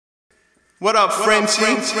What up, Frenchie?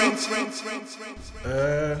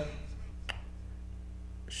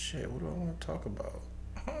 Shit, what do I want to talk about?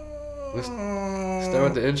 Let's start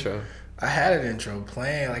with the intro. I had an intro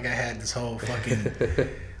playing, like I had this whole fucking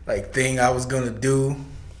like thing I was gonna do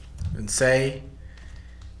and say,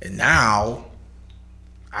 and now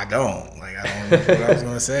I don't. Like I don't know what I was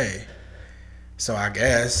gonna say. So I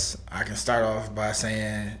guess I can start off by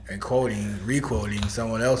saying and re-quoting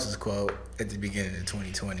someone else's quote at the beginning of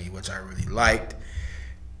 2020, which I really liked,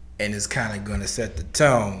 and it's kind of gonna set the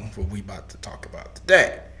tone for what we about to talk about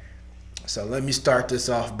today. So let me start this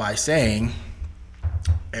off by saying,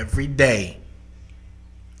 every day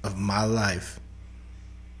of my life,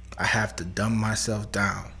 I have to dumb myself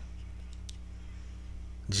down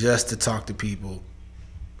just to talk to people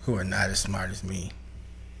who are not as smart as me.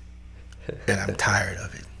 And I'm tired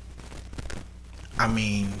of it. I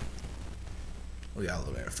mean, we got a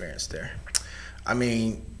little interference there. I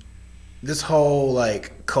mean, this whole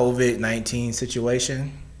like COVID-19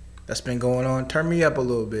 situation that's been going on, turn me up a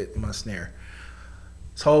little bit in my snare.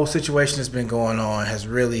 This whole situation that's been going on has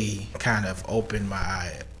really kind of opened my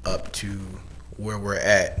eye up to where we're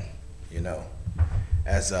at, you know,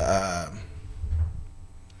 as a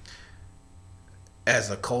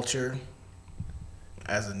culture,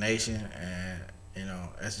 as a nation, and you know,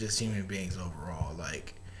 as just human beings overall.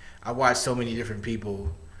 Like, I watch so many different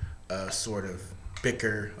people sort of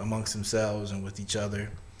bicker amongst themselves and with each other,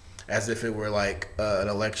 as if it were like an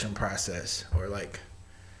election process, or like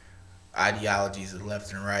ideologies of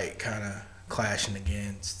left and right kind of clashing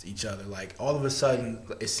against each other. Like, all of a sudden,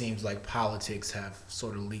 it seems like politics have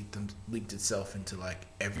sort of leaked itself into like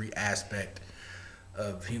every aspect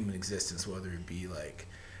of human existence, whether it be like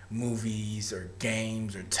movies or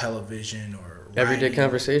games or television or everyday writing,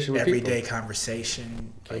 conversation with everyday people.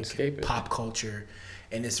 Conversation, Can't like escape it. pop culture,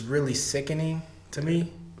 and it's really sickening to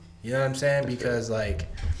me. You know what I'm saying? Because like,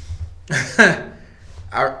 I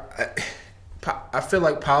feel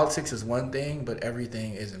like politics is one thing, but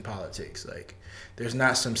everything isn't politics. Like, there's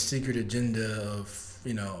not some secret agenda of,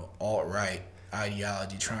 you know, alt-right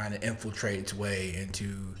ideology trying to infiltrate its way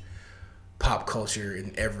into pop culture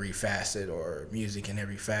in every facet, or music in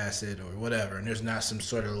every facet, or whatever. And there's not some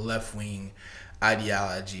sort of left-wing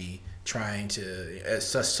ideology trying to, as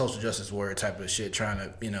such social justice warrior type of shit, trying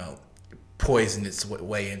to, you know, poison its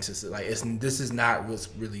way into, like, this is not what's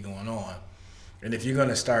really going on. And if you're going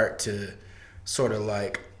to start to sort of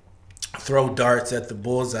like throw darts at the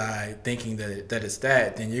bullseye thinking that it's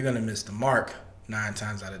that, then you're going to miss the mark 9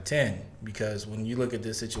 times out of 10. Because when you look at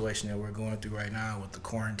this situation that we're going through right now with the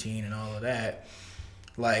quarantine and all of that,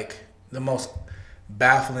 like, the most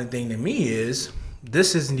baffling thing to me is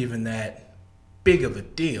this isn't even that big of a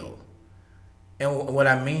deal. And what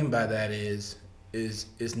I mean by that is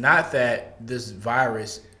not that this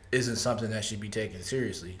virus isn't something that should be taken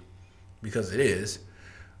seriously, because it is,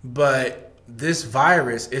 but this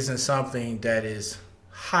virus isn't something that is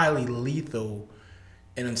highly lethal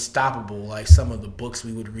and unstoppable like some of the books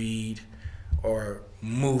we would read or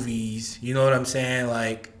movies. You know what I'm saying?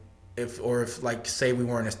 Like, if like, say we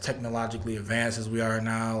weren't as technologically advanced as we are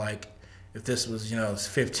now, like if this was, you know,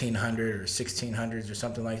 1500 or 1600s or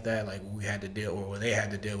something like that, like we had to deal, or they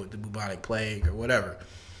had to deal with the bubonic plague or whatever.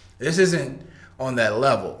 This isn't on that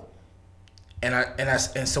level.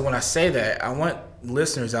 And so when I say that, I want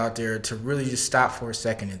listeners out there to really just stop for a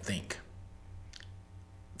second and think.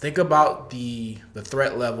 Think about the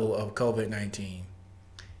threat level of COVID-19,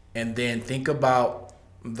 and then think about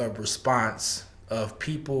the response of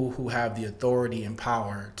people who have the authority and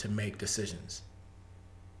power to make decisions.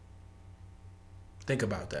 Think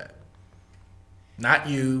about that. Not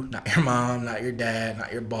you, not your mom, not your dad,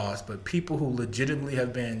 not your boss, but people who legitimately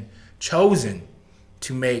have been chosen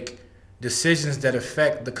to make decisions that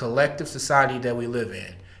affect the collective society that we live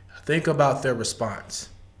in. Think about their response.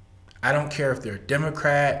 I don't care if they're a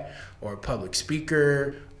Democrat or a public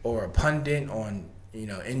speaker or a pundit on, you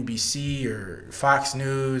know, NBC or Fox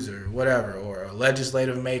News or whatever, or a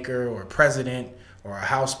legislative maker or a president or a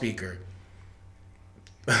House Speaker.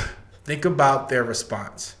 Think about their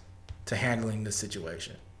response to handling this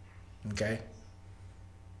situation. Okay?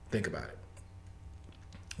 Think about it.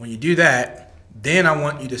 When you do that, then I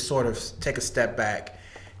want you to sort of take a step back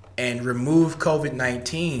and remove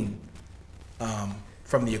COVID-19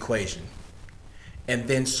 from the equation. And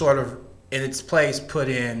then sort of in its place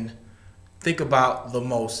think about the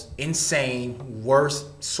most insane,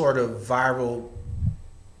 worst sort of viral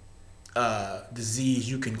disease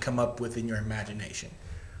you can come up with in your imagination.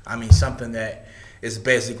 I mean, something that is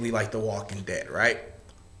basically like The Walking Dead, right?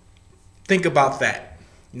 Think about that.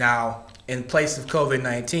 Now, in place of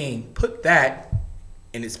COVID-19, put that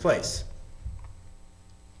in its place.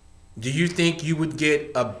 Do you think you would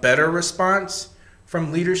get a better response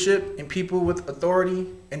from leadership and people with authority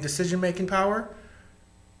and decision making power?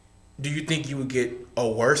 Do you think you would get a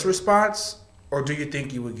worse response, or do you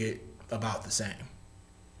think you would get about the same?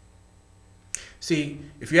 See,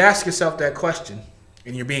 if you ask yourself that question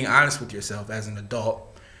and you're being honest with yourself as an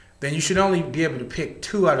adult, then you should only be able to pick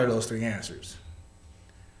two out of those three answers.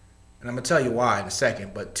 And I'm going to tell you why in a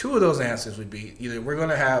second, but two of those answers would be either we're going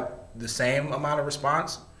to have the same amount of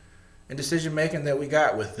response and decision making that we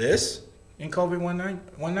got with this in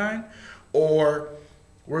COVID-19, or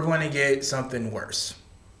we're going to get something worse,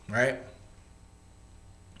 right?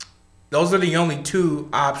 Those are the only two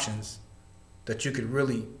options that you could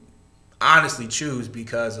really honestly choose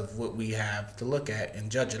because of what we have to look at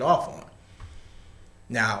and judge it off on.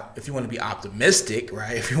 Now, if you want to be optimistic,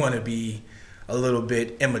 right? If you want to be a little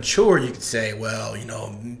bit immature, you could say, well,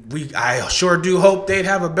 I sure do hope they'd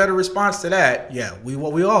have a better response to that. Yeah,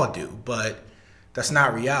 we all do, but that's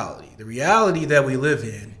not reality. The reality that we live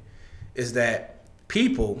in is that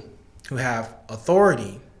people who have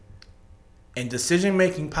authority and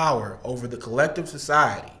decision-making power over the collective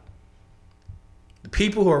society, the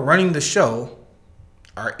people who are running the show,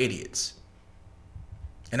 are idiots.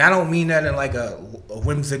 And I don't mean that in like a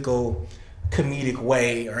whimsical, comedic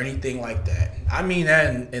way or anything like that. I mean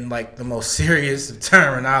that in like the most serious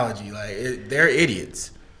terminology. Like, they're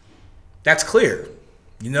idiots. That's clear.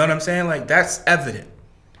 You know what I'm saying? Like, that's evident.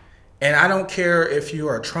 And I don't care if you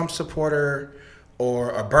are a Trump supporter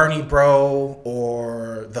or a Bernie bro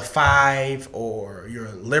or the Five, or you're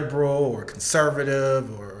a liberal or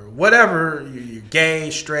conservative or whatever, you're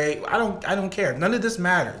gay, straight. I don't care. None of this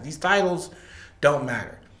matters. These titles don't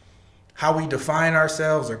matter. How we define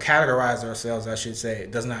ourselves or categorize ourselves, I should say,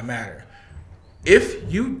 it does not matter.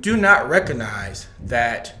 If you do not recognize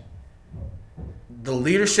that the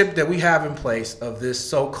leadership that we have in place of this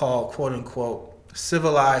so-called quote unquote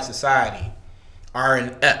civilized society are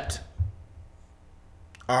inept,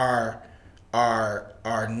 are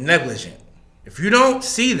negligent. If you don't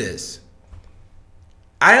see this,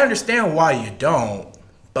 I understand why you don't,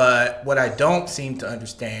 but what I don't seem to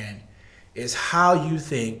understand is how you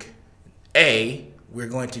think, A, we're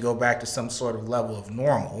going to go back to some sort of level of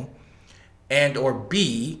normal, and or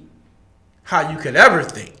B, how you could ever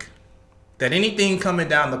think that anything coming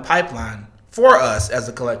down the pipeline for us as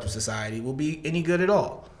a collective society will be any good at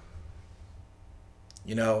all.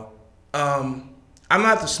 I'm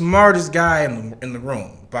not the smartest guy in the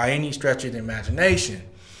room by any stretch of the imagination,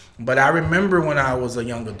 but I remember when I was a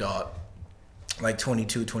young adult, like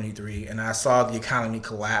 22, 23, and I saw the economy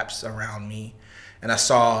collapse around me, and I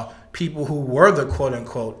saw people who were the quote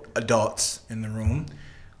unquote adults in the room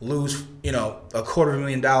lose,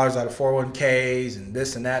 $250,000 out of 401ks and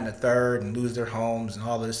this and that and the third, and lose their homes and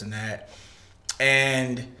all this and that.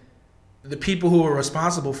 And the people who were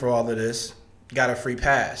responsible for all of this got a free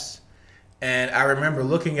pass. And I remember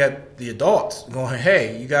looking at the adults going,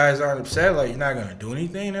 hey, you guys aren't upset? Like, you're not going to do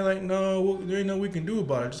anything? They're like, no, there ain't nothing we can do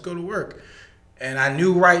about it. Just go to work. And I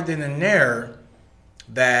knew right then and there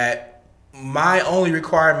that my only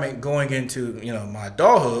requirement going into, my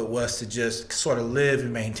adulthood was to just sort of live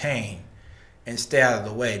and maintain and stay out of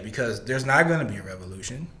the way, because there's not going to be a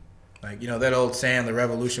revolution. Like, that old saying, the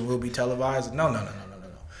revolution will be televised. No.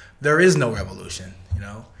 There is no revolution,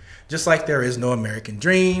 just like there is no American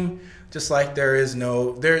dream, just like there is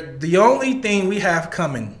the only thing we have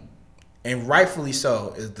coming, and rightfully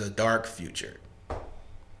so, is the dark future.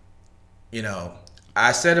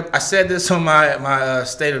 I said this on my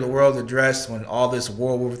State of the World address when all this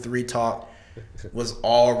World War III talk was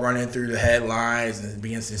all running through the headlines and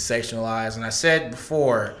being sensationalized. And I said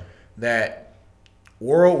before that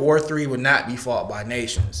World War III would not be fought by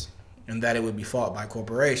nations, and that it would be fought by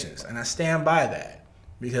corporations. And I stand by that,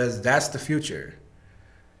 because that's the future.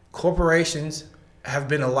 Corporations have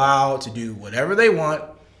been allowed to do whatever they want,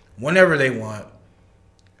 whenever they want,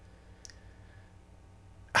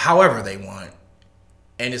 however they want.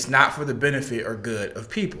 And it's not for the benefit or good of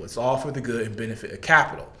people. It's all for the good and benefit of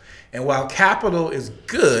capital. And while capital is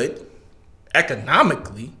good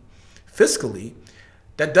economically, fiscally,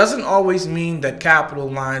 that doesn't always mean that capital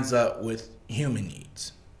lines up with human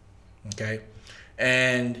needs. Okay?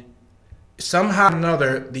 And somehow or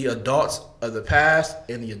another, the adults of the past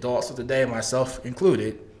and the adults of today, myself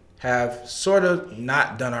included, have sort of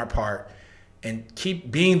not done our part and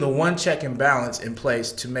keep being the one check and balance in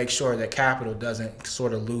place to make sure that capital doesn't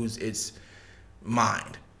sort of lose its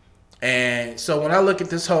mind. And so when I look at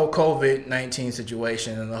this whole COVID-19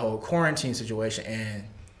 situation and the whole quarantine situation and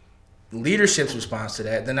leadership's response to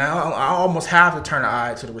that, then I almost have to turn an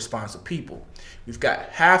eye to the response of people. We've got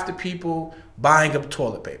half the people buying up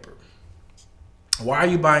toilet paper. Why are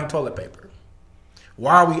you buying toilet paper?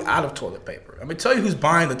 Why are we out of toilet paper? I'm gonna tell you who's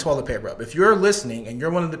buying the toilet paper up. If you're listening and you're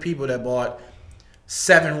one of the people that bought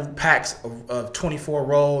 7 packs of 24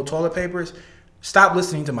 roll toilet papers, stop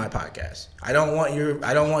listening to my podcast. I don't want your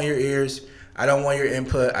ears. I don't want your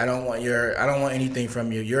input. I don't want anything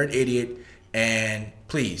from you. You're an idiot, and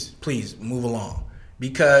please move along.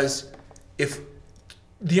 Because if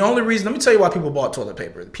the only reason, let me tell you why people bought toilet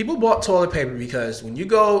paper. People bought toilet paper because when you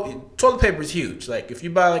go, toilet paper is huge. Like if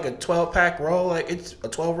you buy like a 12-pack roll, like it's a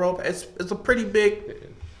 12 roll, it's a pretty big.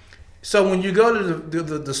 So when you go to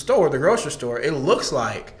the store, the grocery store, it looks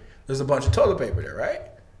like there's a bunch of toilet paper there, right?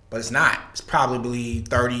 But it's not. It's probably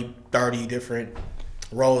 30 different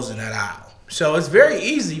rolls in that aisle. So it's very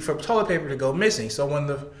easy for toilet paper to go missing. So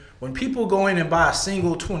when people go in and buy a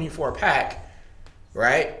single 24-pack,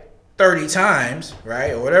 right? 30 times,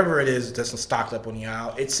 right, or whatever it is that's stocked up on the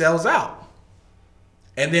aisle, it sells out.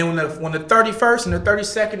 And then when the 31st and the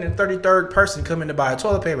 32nd and 33rd person come in to buy a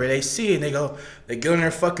toilet paper, they see it and they get on their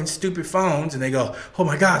fucking stupid phones and they go, oh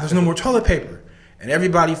my God, there's no more toilet paper. And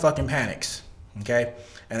everybody fucking panics, okay?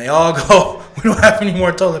 And they all go, we don't have any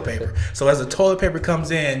more toilet paper. So as the toilet paper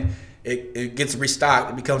comes in, it gets restocked,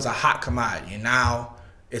 it becomes a hot commodity, and now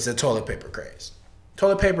it's a toilet paper craze.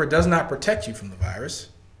 Toilet paper does not protect you from the virus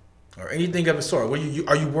or anything of the sort.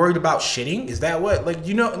 Are you worried about shitting? Is that what, like,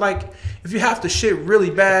 like if you have to shit really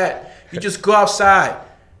bad, you just go outside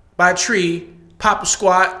by a tree, pop a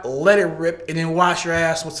squat, let it rip, and then wash your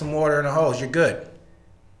ass with some water and a hose. You're good.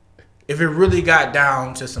 If it really got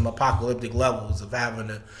down to some apocalyptic levels of having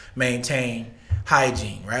to maintain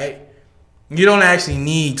hygiene, right? You don't actually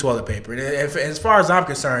need toilet paper. As far as I'm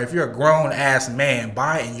concerned, if you're a grown ass man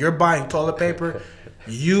you're buying toilet paper,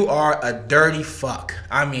 you are a dirty fuck.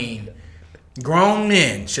 I mean, grown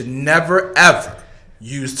men should never ever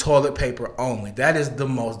use toilet paper only. That is the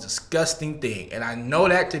most disgusting thing. And I know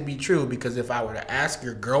that to be true because if I were to ask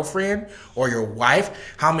your girlfriend or your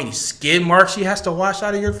wife how many skid marks she has to wash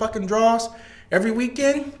out of your fucking drawers every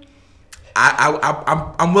weekend,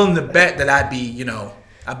 I'm willing to bet that I'd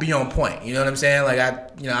be on point. You know what I'm saying? Like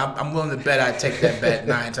I'm willing to bet I'd take that bet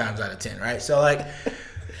 9 times out of 10, right? So like,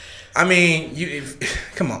 I mean,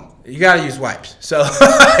 come on, you gotta use wipes. So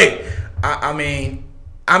like, I mean,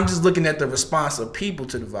 I'm just looking at the response of people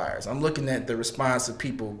to the virus. I'm looking at the response of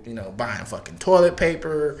people, buying fucking toilet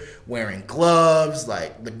paper, wearing gloves.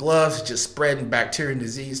 Like the gloves just spreading bacteria and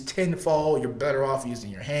disease tenfold. You're better off using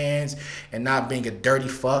your hands and not being a dirty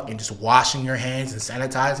fuck and just washing your hands and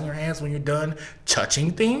sanitizing your hands when you're done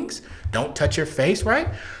touching things. Don't touch your face, right?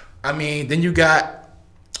 I mean, then you got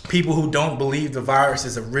people who don't believe the virus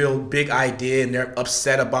is a real big idea and they're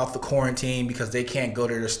upset about the quarantine because they can't go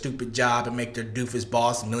to their stupid job and make their doofus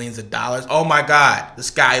boss millions of dollars. Oh my God, the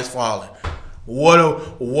sky is falling. What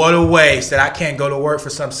a waste that I can't go to work for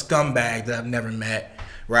some scumbag that I've never met,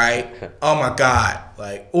 right? Oh my God.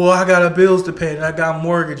 Like, well, I got bills to pay and I got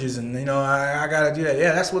mortgages and, I got to do that.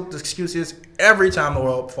 Yeah, that's what the excuse is every time the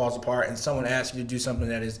world falls apart and someone asks you to do something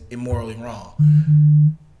that is immorally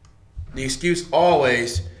wrong. The excuse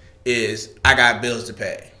always is I got bills to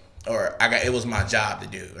pay or it was my job to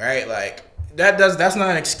do, right? Like that's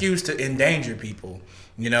not an excuse to endanger people,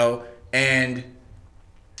 and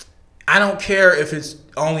I don't care if it's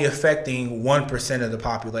only affecting 1% of the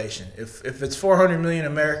population. If it's 400 million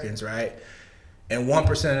Americans, right? And 1%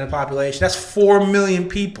 of the population, that's 4 million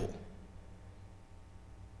people.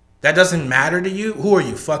 That doesn't matter to you? Who are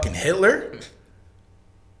you, fucking Hitler?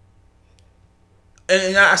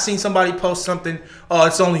 And I seen somebody post something, oh,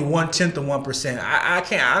 it's only 1/10 of 1%. I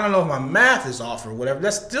can't, I don't know if my math is off or whatever.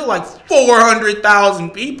 That's still like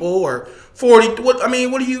 400,000 people or 40. What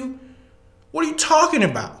are you talking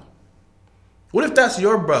about? What if that's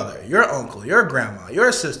your brother, your uncle, your grandma,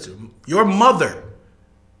 your sister, your mother?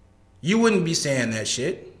 You wouldn't be saying that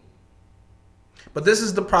shit. But this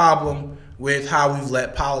is the problem with how we've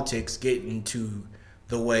let politics get into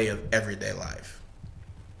the way of everyday life.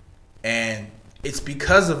 And it's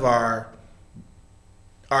because of our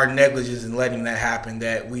negligence in letting that happen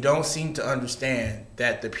that we don't seem to understand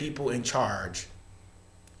that the people in charge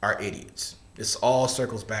are idiots. This all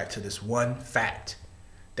circles back to this one fact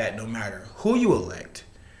that no matter who you elect,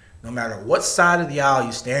 no matter what side of the aisle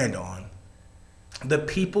you stand on, the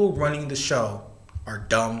people running the show are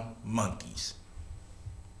dumb monkeys.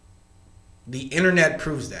 The internet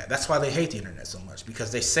proves that. That's why they hate the internet so much,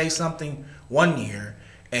 because they say something one year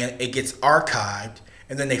and it gets archived,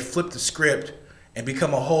 and then they flip the script and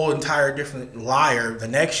become a whole entire different liar the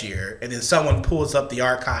next year, and then someone pulls up the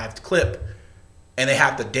archived clip and they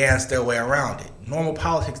have to dance their way around it. Normal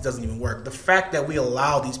politics doesn't even work. The fact that we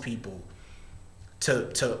allow these people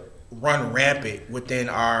to run rampant within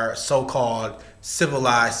our so-called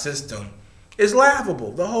civilized system is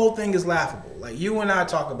laughable. The whole thing is laughable. Like, you and I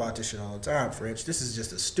talk about this shit all the time, French. This is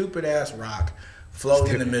just a stupid ass rock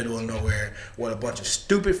floating in the middle of nowhere with a bunch of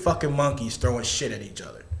stupid fucking monkeys throwing shit at each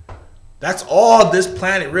other. That's all this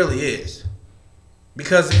planet really is.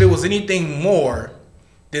 Because if it was anything more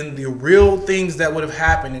than the real things that would have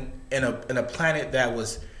happened in a planet that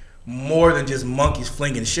was more than just monkeys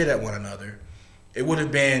flinging shit at one another, it would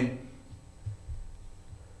have been.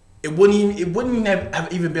 It wouldn't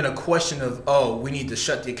have even been a question of, oh, we need to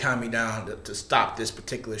shut the economy down to stop this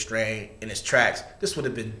particular strain in its tracks. This would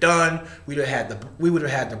have been done. We would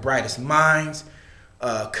have had the brightest minds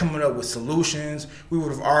coming up with solutions. We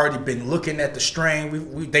would have already been looking at the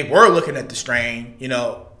strain. They were looking at the strain,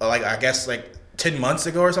 like I guess like 10 months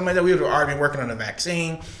ago or something like that. We would have already been working on a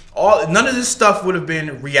vaccine. None of this stuff would have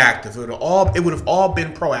been reactive. It would have all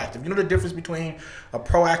been proactive. You know the difference between a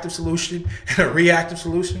proactive solution and a reactive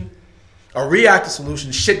solution? A reactive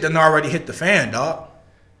solution, shit done already hit the fan, dog.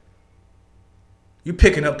 You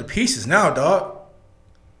picking up the pieces now, dog.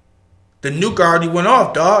 The nuke already went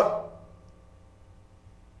off, dog.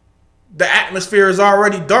 The atmosphere is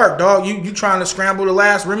already dark, dog. You trying to scramble the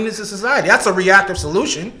last remnants of society. That's a reactive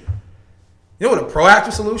solution. You know what a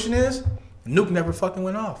proactive solution is? The nuke never fucking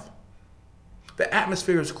went off. The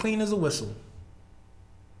atmosphere is clean as a whistle.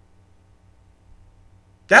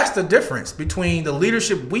 That's the difference between the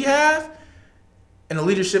leadership we have and the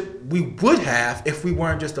leadership we would have if we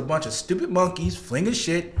weren't just a bunch of stupid monkeys flinging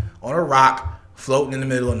shit on a rock floating in the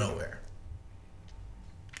middle of nowhere.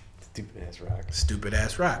 Stupid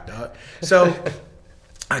ass rock, dog. So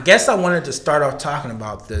I guess I wanted to start off talking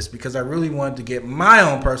about this because I really wanted to get my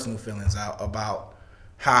own personal feelings out about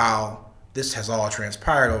how this has all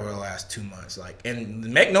transpired over the last 2 months. Like, and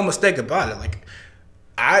make no mistake about it, like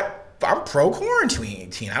I'm pro quarantine.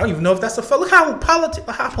 I don't even know if that's look how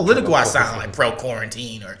political I sound, like pro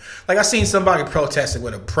quarantine, or like I seen somebody protesting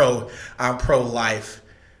with I'm pro life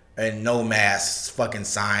and no masks fucking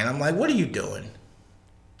sign. I'm like, what are you doing?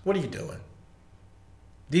 What are you doing?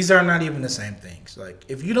 These are not even the same things. Like,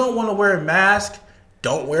 if you don't want to wear a mask,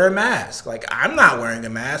 don't wear a mask. Like, I'm not wearing a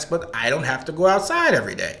mask, but I don't have to go outside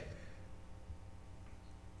every day.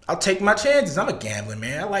 I'll take my chances. I'm a gambling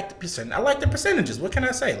man. I like the percentages. What can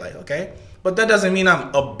I say? Like, okay. But that doesn't mean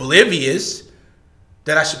I'm oblivious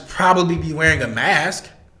that I should probably be wearing a mask.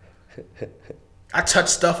 I touch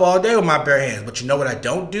stuff all day with my bare hands. But you know what I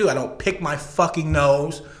don't do? I don't pick my fucking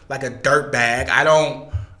nose like a dirt bag. I don't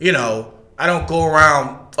go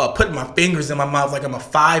around putting my fingers in my mouth like I'm a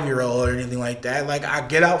 5-year-old or anything like that. Like, I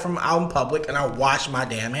get out in public and I wash my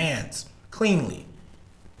damn hands cleanly.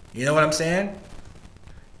 You know what I'm saying?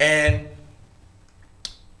 And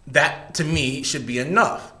that, to me, should be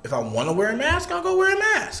enough. If I want to wear a mask, I'll go wear a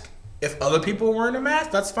mask. If other people are wearing a mask,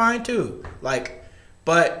 that's fine too. Like,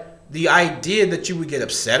 but the idea that you would get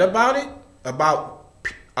upset about it,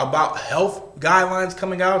 about health guidelines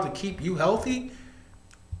coming out to keep you healthy,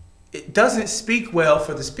 it doesn't speak well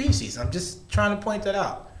for the species. I'm just trying to point that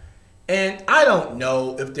out. And I don't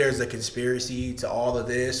know if there's a conspiracy to all of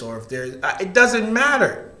this or if it doesn't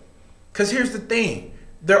matter. Because here's the thing.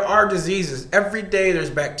 There are diseases. Every day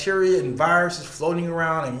there's bacteria and viruses floating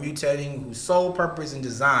around and mutating whose sole purpose and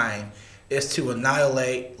design is to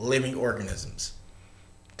annihilate living organisms.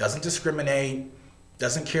 Doesn't discriminate.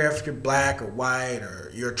 Doesn't care if you're black or white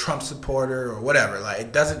or you're a Trump supporter or whatever. Like,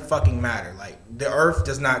 it doesn't fucking matter. Like, the earth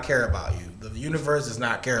does not care about you. The universe does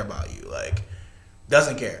not care about you. Like,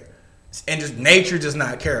 doesn't care. Nature does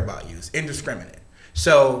not care about you. It's indiscriminate.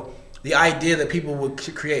 So the idea that people would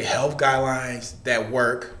create health guidelines that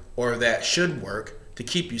work or that should work to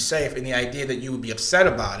keep you safe, and the idea that you would be upset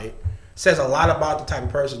about it, says a lot about the type of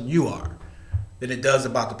person you are than it does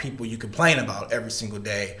about the people you complain about every single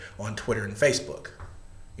day on Twitter and Facebook.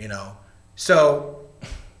 So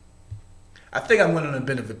I think I'm going on a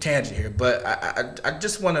bit of a tangent here, but I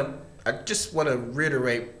just want to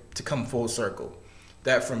reiterate, to come full circle,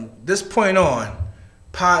 that from this point on,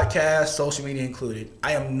 podcast, social media included,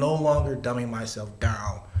 I am no longer dumbing myself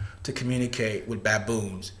down to communicate with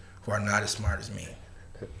baboons who are not as smart as me.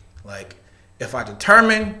 Like, if I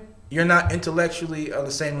determine you're not intellectually on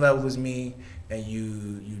the same level as me, and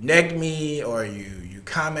you neg me or you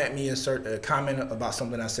comment about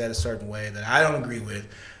something I said a certain way that I don't agree with,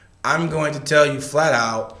 I'm going to tell you flat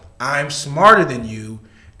out, I'm smarter than you,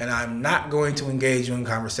 and I'm not going to engage you in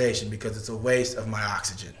conversation because it's a waste of my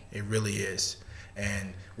oxygen. It really is.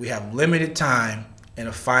 And we have limited time and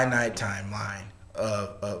a finite timeline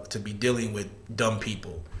to be dealing with dumb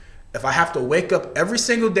people. If I have to wake up every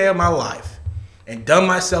single day of my life and dumb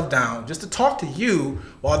myself down just to talk to you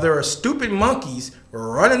while there are stupid monkeys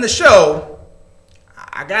running the show,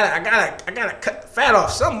 I gotta cut the fat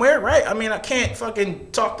off somewhere, right? I mean, I can't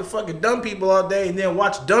fucking talk to fucking dumb people all day and then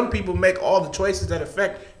watch dumb people make all the choices that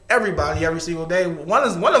affect everybody every single day. One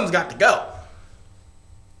of them's got to go.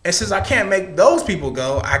 And since I can't make those people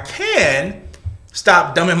go, I can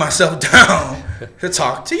stop dumbing myself down to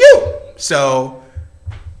talk to you. So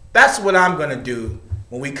that's what I'm going to do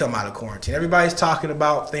when we come out of quarantine. Everybody's talking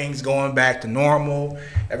about things going back to normal.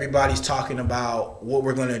 Everybody's talking about what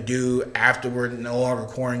we're going to do after we're no longer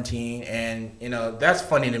quarantined. And, you know, that's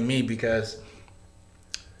funny to me because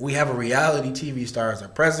we have a reality TV star as our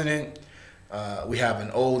president. We have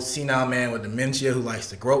an old senile man with dementia who likes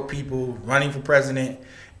to grope people running for president.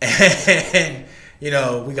 And, you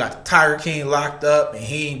know, we got Tiger King locked up and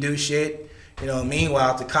he ain't do shit. You know,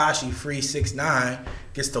 meanwhile, Tekashi free 6ix9ine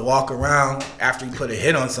gets to walk around after he put a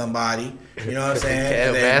hit on somebody. You know what I'm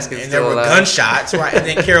saying? And there were gunshots, right? And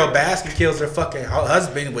then Carol Baskin kills her fucking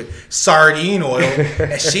husband with sardine oil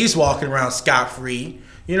and she's walking around scot-free.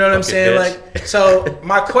 You know what I'm saying? Bitch. Like, so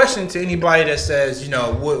my question to anybody that says, you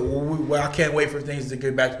know, I can't wait for things to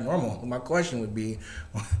get back to normal. My question would be,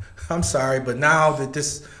 I'm sorry, but now that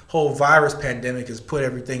this whole virus pandemic has put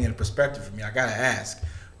everything in perspective for me, I gotta ask,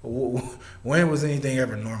 when was anything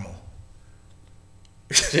ever normal?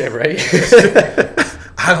 Yeah, right.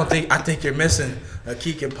 I think you're missing a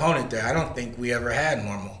key component there. I don't think we ever had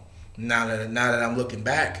normal. Now that I'm looking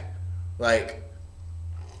back, like,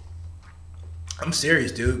 I'm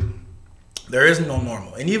serious, dude. There is no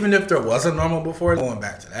normal. And even if there was a normal before, going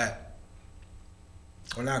back to that.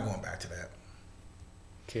 We're not going back to that.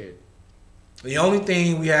 Kid. The only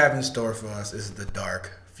thing we have in store for us is the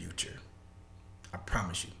dark future. I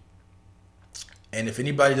promise you. And if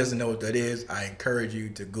anybody doesn't know what that is, I encourage you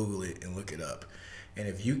to Google it and look it up. And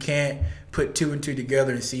if you can't put two and two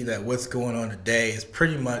together and see that what's going on today is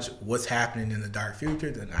pretty much what's happening in the dark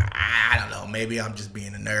future, then I don't know. Maybe I'm just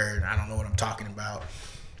being a nerd. I don't know what I'm talking about.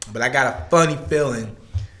 But I got a funny feeling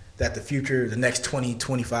that the future, the next 20,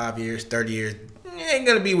 25 years, 30 years, ain't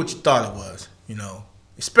going to be what you thought it was, you know.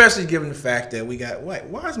 Especially given the fact that we got,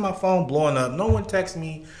 why is my phone blowing up? No one texts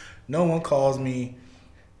me. No one calls me.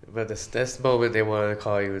 But that's the moment they want to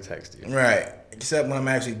call you and text you. Right. Except when I'm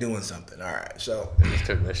actually doing something. All right. So I just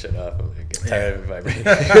turn that shit off. I'm like, get tired of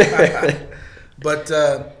vibrating. But,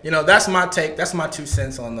 you know, that's my take. That's my 2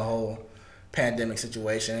 cents on the whole pandemic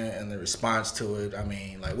situation and the response to it. I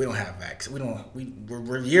mean, like, we don't have vaccine.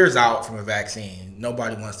 We're years out from a vaccine.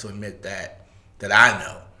 Nobody wants to admit that I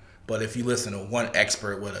know. But if you listen to one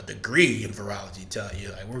expert with a degree in virology tell you,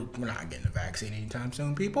 like, we're not getting a vaccine anytime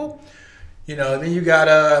soon, people. You know, then you got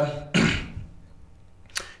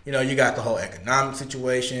you know, you got the whole economic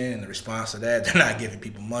situation and the response to that. They're not giving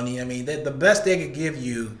people money. I mean, the best they could give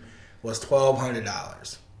you was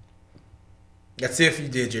 $1,200. That's if you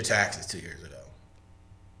did your taxes 2 years ago.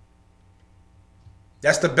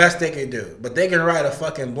 That's the best they could do. But they can write a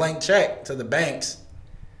fucking blank check to the banks.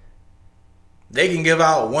 They can give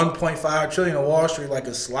out $1.5 trillion to Wall Street like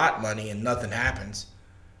it's slot money and nothing happens.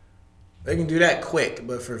 They can do that quick.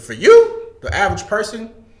 But for you, the average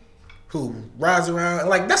person who rides around,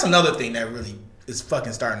 like, that's another thing that really is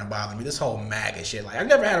fucking starting to bother me. This whole MAGA shit. Like, I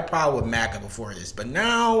never had a problem with MAGA before this. But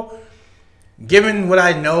now, given what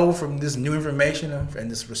I know from this new information and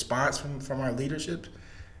this response from our leadership,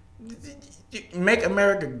 make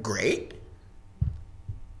America great?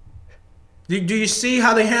 Do you see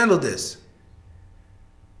how they handle this?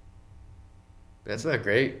 That's not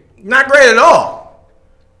great. Not great at all.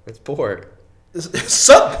 It's poor. It's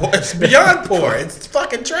subpoor. It's beyond poor. It's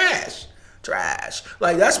fucking trash. Trash.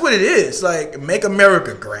 Like, that's what it is. Like, make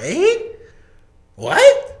America great?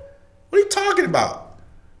 What? What are you talking about?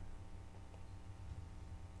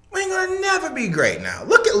 We ain't gonna never be great now.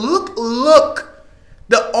 Look.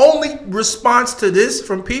 The only response to this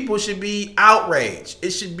from people should be outrage. It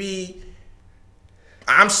should be,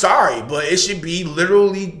 I'm sorry, but it should be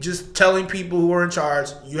literally just telling people who are in charge,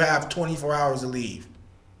 you have 24 hours to leave.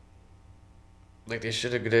 Like they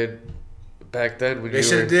should have did back then. They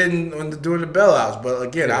should have did during the bailouts. But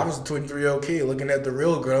again, yeah. I was a 23-year-old kid looking at the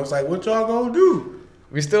real girl. I was like, what y'all gonna do?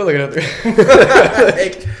 We still looking at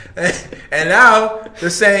the And now the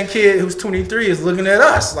same kid who's 23 is looking at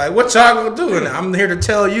us like, what y'all gonna do? And I'm here to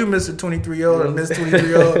tell you, Mr. 23-year-old or Miss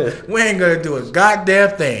 23-year-old, we ain't gonna do a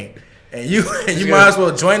goddamn thing. And you might as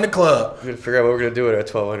well join the club. We're gonna figure out what we're gonna do with our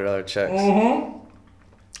 $1,200 checks. Mm-hmm.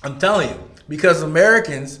 I'm telling you, because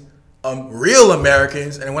Americans, real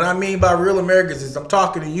Americans, and what I mean by real Americans is I'm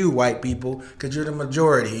talking to you, white people, because you're the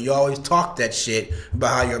majority. You always talk that shit about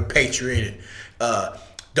how you're a patriot and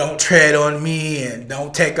don't tread on me and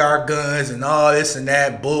don't take our guns and all this and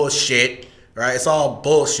that bullshit. Right? It's all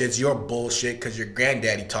bullshit. It's your bullshit because your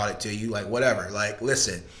granddaddy taught it to you. Like, whatever. Like,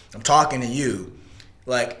 listen, I'm talking to you.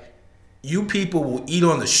 Like, you people will eat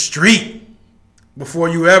on the street before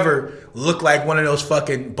you ever look like one of those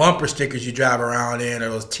fucking bumper stickers you drive around in, or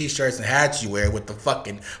those t-shirts and hats you wear with the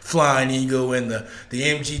fucking flying eagle and the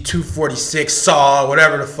MG 246 saw,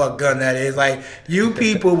 whatever the fuck gun that is. Like, you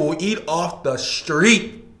people will eat off the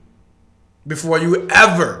street before you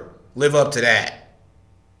ever live up to that.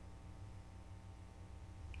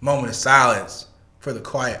 Moment of silence for the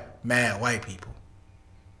quiet, mad white people.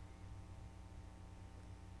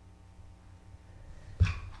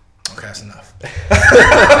 Okay, that's enough.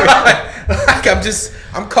 Like,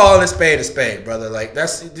 I'm calling a spade, brother. Like,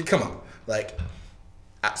 come on. Like,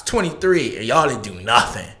 I was 23 and y'all didn't do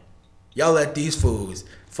nothing. Y'all let these fools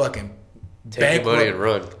fucking take the money and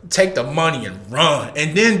run. Take the money and run.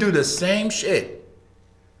 And then do the same shit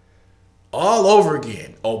all over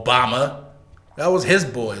again. Obama. That was his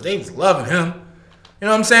boys. They was loving him. You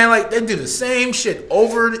know what I'm saying? Like, they do the same shit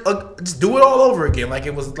over, just do it all over again, like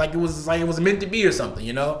it was meant to be or something.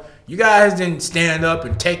 You know, you guys didn't stand up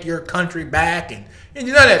and take your country back and you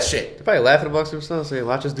know that shit. They're probably laughing amongst themselves, saying,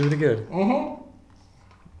 "Watch us do it again." Mm-hmm.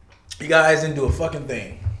 You guys didn't do a fucking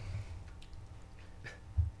thing.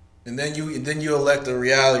 And then you elect a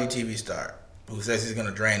reality TV star who says he's gonna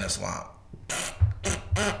drain the swamp.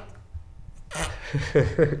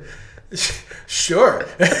 Sure.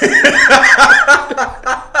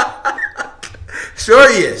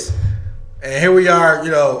 Sure he is. And here we are,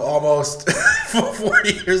 you know, almost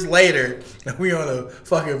 40 years later, and we on the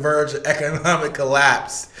fucking verge of economic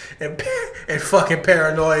collapse and fucking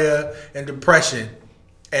paranoia and depression.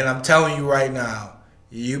 And I'm telling you right now,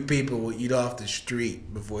 you people will eat off the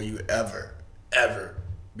street before you ever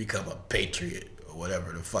become a patriot.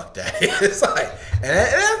 Whatever the fuck that is. Like, and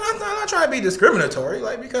I'm not trying to be discriminatory,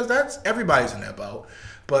 like, because that's everybody's in that boat.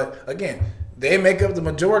 But again, they make up the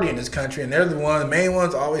majority in this country, and they're the main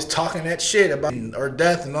ones always talking that shit about or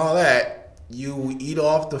death and all that. You eat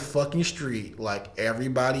off the fucking street like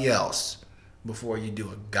everybody else before you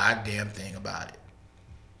do a goddamn thing about it.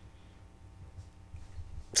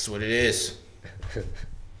 That's what it is.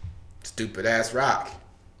 Stupid ass rock.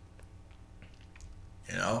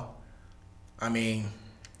 You know? I mean,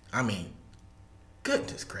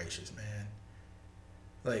 goodness gracious, man.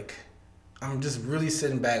 Like, I'm just really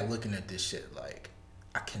sitting back looking at this shit. Like,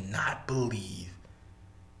 I cannot believe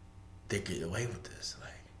they get away with this.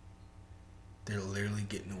 Like, they're literally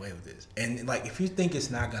getting away with this. And, like, if you think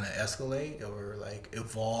it's not going to escalate or, like,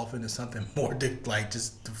 evolve into something more, like,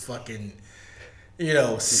 just fucking, you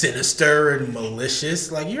know, sinister and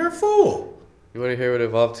malicious, like, you're a fool. You want to hear what it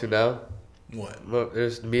evolved to now? What? Well,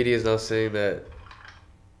 the media is now saying that,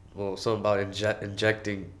 well, something about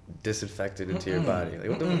injecting disinfectant into your body.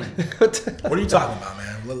 Like, what are you talking about,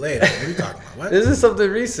 man? Later. What are you talking about? What? This is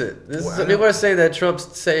something recent. People are saying that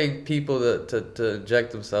Trump's saying people to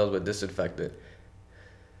inject themselves with disinfectant.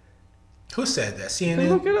 Who said that? CNN?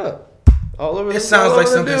 Look it up. All over. It sounds like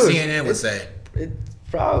something CNN would say. It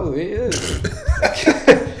probably is.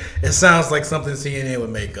 It sounds like something CNN would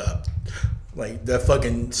make up. Like that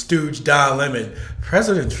fucking stooge Don Lemon.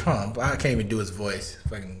 President Trump, I can't even do his voice.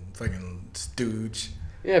 Fucking stooge.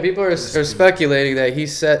 Yeah, people are speculating that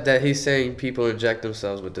he's saying people inject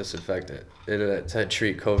themselves with disinfectant to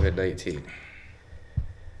treat COVID-19.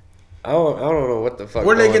 I don't know what the fuck.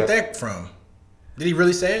 Where did they get that from? Did he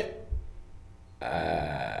really say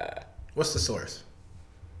it? What's the source?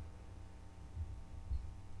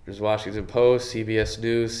 There's Washington Post, CBS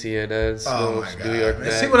News, CNN, Snopes, New York man.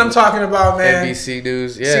 Net. See what I'm talking about, man? NBC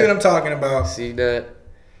News, yeah. See what I'm talking about? CNET.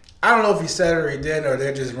 I don't know if he said it or he didn't, or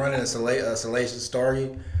they're just running a salacious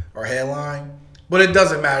story or headline. But it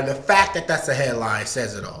doesn't matter. The fact that that's a headline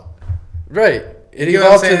says it all. Right. It You know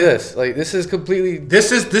evolved what I'm to saying? this. Like, this is completely...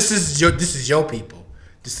 This is your people.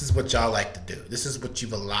 This is what y'all like to do. This is what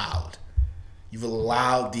you've allowed. You've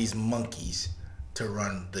allowed these monkeys to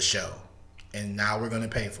run the show. And now we're going to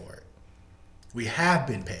pay for it. We have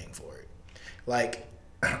been paying for it. Like,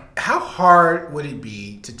 how hard would it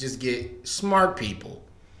be to just get smart people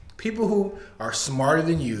who are smarter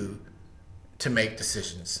than you to make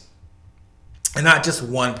decisions? And not just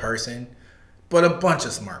one person, but a bunch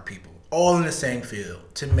of smart people, all in the same field,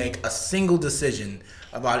 to make a single decision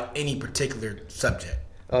about any particular subject.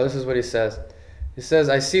 Oh, this is what he says. He says,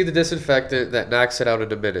 I see the disinfectant that knocks it out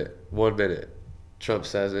in a minute. 1 minute. Trump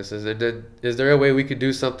says this. Is there a way we could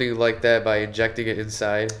do something like that by injecting it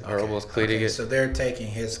inside or almost cleaning it? So they're taking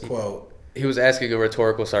his quote. He was asking a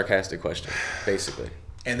rhetorical, sarcastic question, basically.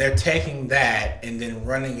 And they're taking that and then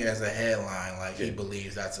running it as a headline like he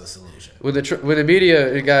believes that's a solution. When the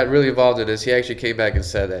media got really involved in this, he actually came back and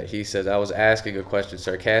said that. He said, I was asking a question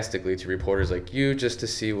sarcastically to reporters like you just to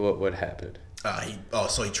see what would happen.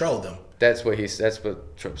 So he trolled them. That's what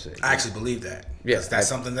Trump said. I actually believe that. Yes, That's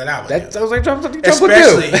something that I would that do. sounds like something Trump would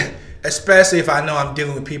do. Especially if I know I'm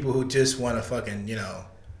dealing with people who just want to fucking,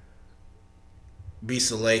 be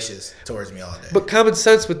salacious towards me all day. But common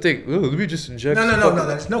sense would think, oh, let me just inject. No.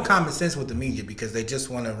 There's no common sense with the media because they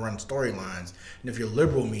just want to run storylines. And if you're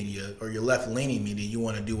liberal media or you're left-leaning media, you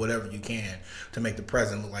want to do whatever you can to make the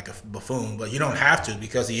president look like a buffoon. But you don't have to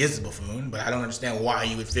because he is a buffoon. But I don't understand why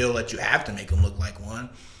you would feel that you have to make him look like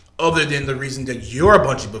one, other than the reason that you're a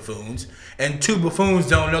bunch of buffoons and two buffoons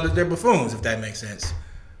don't know that they're buffoons, if that makes sense.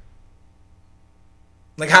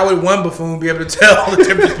 Like, how would one buffoon be able to tell the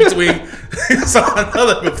difference between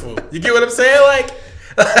another buffoon? You get what I'm saying?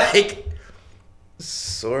 Like,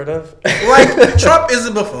 sort of. Like, Trump is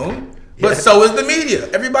a buffoon, but so is the media.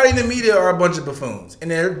 Everybody in the media are a bunch of buffoons,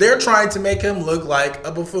 and they're trying to make him look like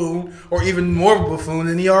a buffoon or even more of a buffoon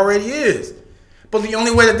than he already is. But the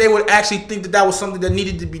only way that they would actually think that was something that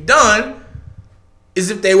needed to be done is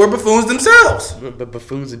if they were buffoons themselves. But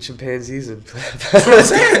buffoons and chimpanzees and that's what I'm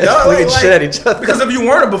saying, dog. Like, shit at each other. Because if you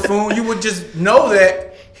weren't a buffoon, you would just know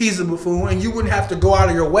that he's a buffoon, and you wouldn't have to go out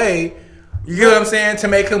of your way. You get what I'm saying, to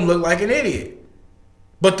make him look like an idiot.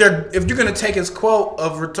 But if you're gonna take his quote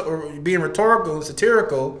of being rhetorical and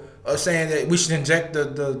satirical of saying that we should inject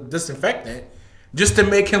the disinfectant just to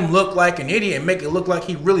make him look like an idiot and make it look like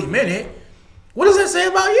he really meant it, what does that say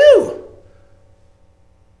about you?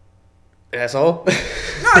 Asshole. No,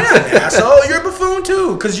 you're not an asshole. You're a buffoon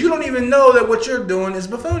too, because you don't even know that what you're doing is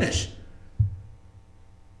buffoonish.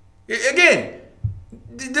 Again,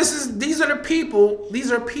 these are the people.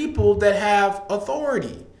 These are people that have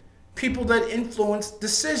authority, people that influence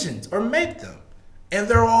decisions or make them, and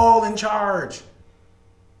they're all in charge.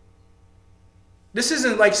 This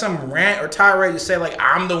isn't like some rant or tirade to say like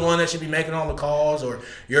I'm the one that should be making all the calls or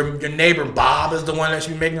your neighbor Bob is the one that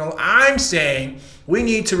should be making all. I'm saying we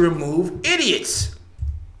need to remove idiots.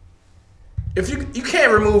 If you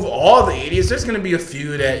can't remove all the idiots, there's gonna be a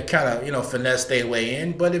few that kind of finesse their way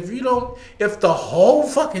in. But if the whole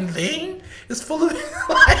fucking thing is full of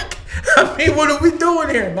like, I mean, what are we doing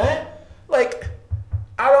here, man? Like,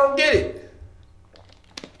 I don't get it.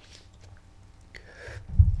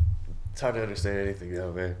 It's hard to understand anything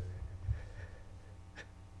though, man.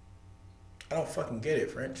 I don't fucking get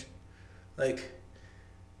it, French. Like,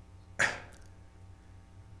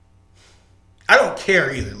 I don't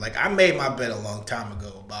care either. Like, I made my bet a long time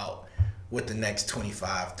ago about what the next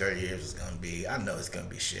 25, 30 years is going to be. I know it's going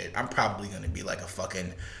to be shit. I'm probably going to be like a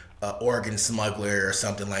fucking organ smuggler or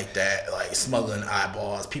something like that. Like, smuggling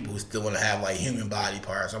eyeballs. People who still want to have, like, human body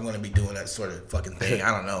parts. I'm going to be doing that sort of fucking thing.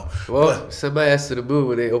 I don't know. Well, send my ass to the moon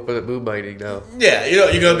when they open up moon mining now. Yeah,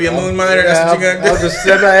 you're going to be a moon miner? That's what you're going to do? I'll just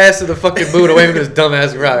send my ass to the fucking moon away from this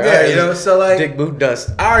dumbass rock. Yeah, so like... dig moon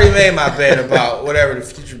dust. I already made my bet about whatever the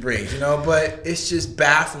future brings, but it's just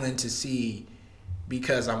baffling to see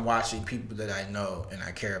because I'm watching people that I know and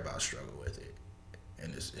I care about struggle with it.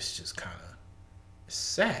 And it's just kind of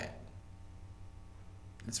sad.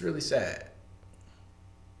 It's really sad.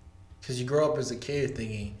 Because you grow up as a kid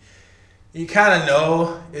thinking, you kind of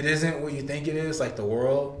know it isn't what you think it is, like the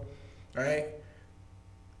world, right?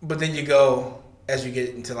 But then you go, as you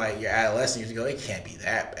get into like your adolescence, you go, it can't be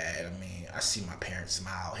that bad. I mean, I see my parents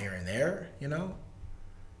smile here and there, And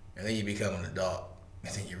then you become an adult.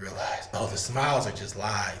 And then you realize, oh, the smiles are just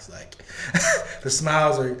lies. Like, the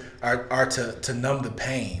smiles are to numb the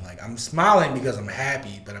pain. Like, I'm smiling because I'm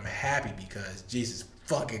happy, but I'm happy because Jesus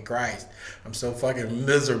fucking Christ, I'm so fucking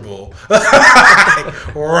miserable.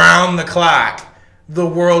 Round the clock. The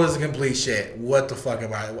world is a complete shit. What the fuck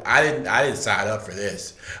am I didn't sign up for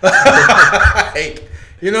this. Like,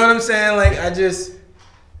 you know what I'm saying? Like,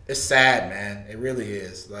 it's sad, man. It really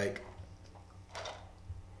is. Like,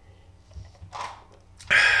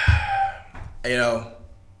 I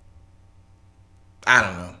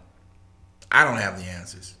don't know. I don't have the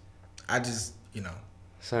answers. I just,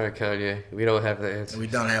 Sorry, Kanye. We don't have the answers. We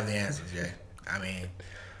don't have the answers, Jay. I mean,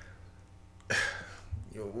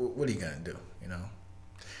 what are you going to do,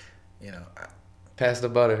 Pass the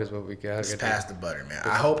butter is what we got. Just pass the butter, man.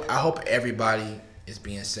 I hope everybody is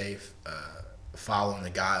being safe, following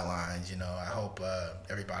the guidelines, I hope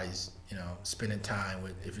everybody's, spending time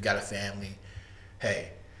with, if you got a family,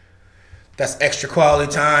 hey, that's extra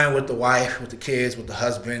quality time with the wife, with the kids, with the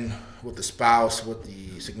husband, with the spouse, with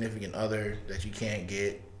the significant other that you can't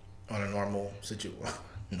get on a normal situation.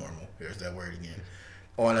 Normal, there's that word again.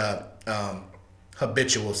 On a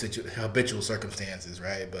habitual circumstances,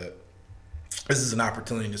 right? But this is an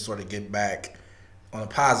opportunity to sort of get back on a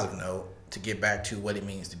positive note, to get back to what it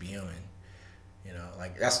means to be human. You know,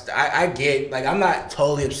 like I get, like, I'm not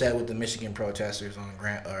totally upset with the Michigan protesters on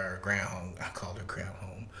Granholm. I called her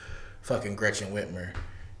Granholm, fucking Gretchen Whitmer,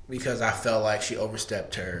 because I felt like she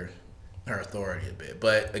overstepped her authority a bit.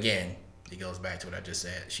 But again, it goes back to what I just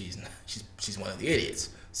said. She's one of the idiots.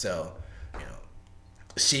 So, you know,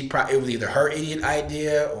 it was either her idiot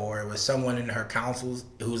idea or it was someone in her councils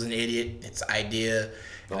who's an idiot. It's idea,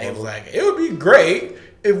 and they was like, it would be great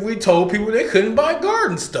if we told people they couldn't buy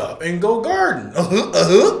garden stuff and go garden.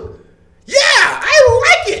 Yeah,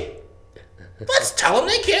 I like it. Let's tell them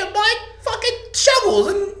they can't buy fucking shovels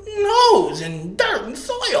and hoes and dirt and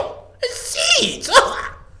soil and seeds.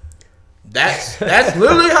 That's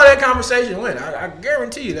literally how that conversation went. I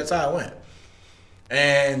guarantee you that's how it went.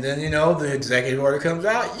 And then, you know, the executive order comes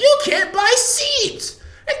out. You can't buy seeds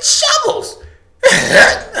and shovels.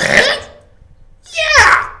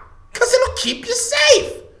 Yeah, because it'll keep you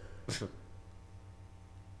safe.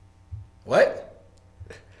 What?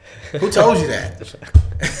 Who told you that?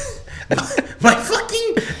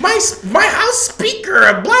 my house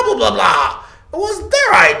speaker, blah, blah, blah, blah. It was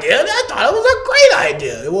their idea. I thought it was a great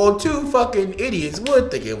idea. Well, two fucking idiots would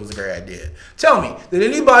think it was a great idea. Tell me, did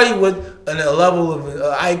anybody with a level of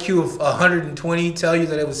IQ of 120 tell you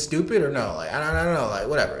that it was stupid or no? Like, I don't know. Like,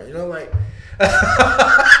 whatever. You know, like,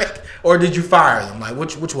 or did you fire them? Like,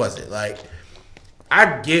 which was it? Like,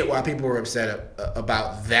 I get why people were upset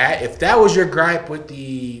about that. If that was your gripe with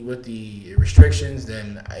the restrictions,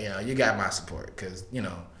 then, you know, you got my support. Because, you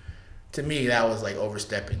know, to me, that was like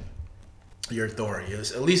overstepping your authority,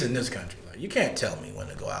 at least in this country. Like, you can't tell me when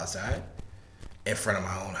to go outside in front of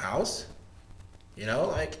my own house. You know,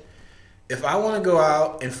 like, if I want to go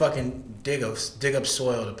out and fucking dig up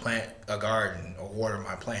soil to plant a garden or water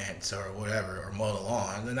my plants or whatever, or mow the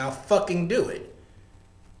lawn, then I'll fucking do it.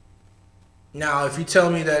 Now, if you tell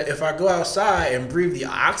me that if I go outside and breathe the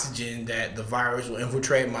oxygen that the virus will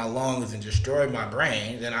infiltrate my lungs and destroy my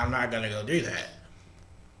brain, then I'm not gonna go do that.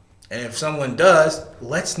 And if someone does,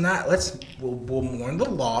 we'll mourn the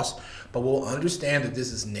loss, but we'll understand that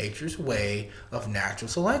this is nature's way of natural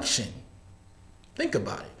selection. Think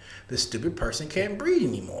about it. This stupid person can't breathe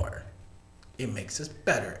anymore. It makes us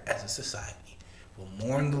better as a society. We'll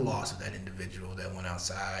mourn the loss of that individual that went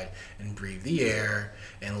outside and breathed the air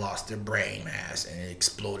and lost their brain mass and it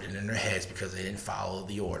exploded in their heads because they didn't follow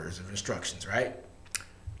the orders of instructions, right?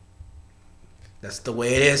 That's the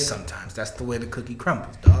way it is sometimes. That's the way the cookie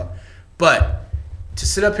crumbles, dog. But to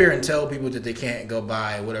sit up here and tell people that they can't go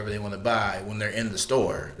buy whatever they want to buy when they're in the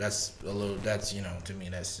store, you know, to me,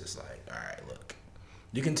 that's just like, all right, look.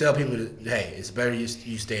 You can tell people that, hey, it's better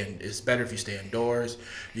it's better if you stay indoors.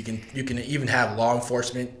 You can even have law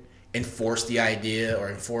enforcement enforce the idea or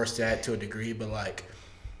enforce that to a degree, but like,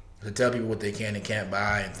 to tell people what they can and can't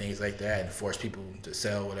buy and things like that, and force people to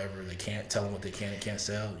sell whatever they can't, tell them what they can and can't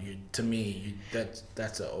sell. To me,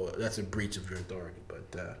 that's a breach of your authority.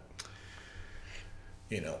 But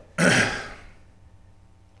you know,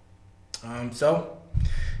 so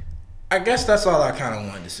I guess that's all I kind of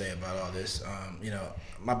wanted to say about all this. You know,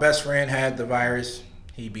 my best friend had the virus;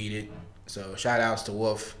 he beat it. So shout outs to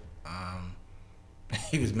Wolf.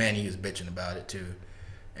 He was bitching about it too.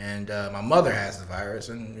 And my mother has the virus,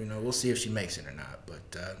 and, you know, we'll see if she makes it or not.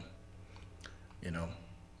 But, you know,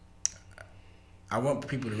 I want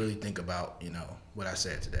people to really think about, you know, what I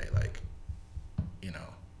said today. Like, you know,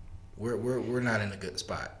 we're not in a good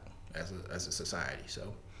spot as a society.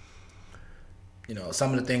 So, you know,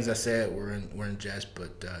 some of the things I said were in jest,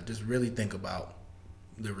 but just really think about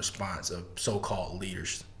the response of so-called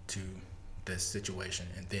leaders to this situation,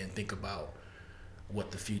 and then think about what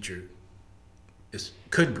the future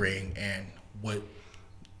could bring and what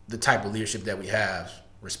the type of leadership that we have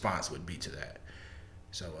response would be to that.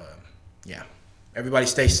 So yeah, everybody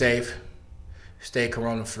stay safe, stay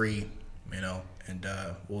corona free, you know, and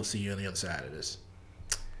we'll see you on the other side of this.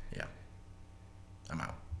 Yeah, I'm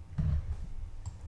out.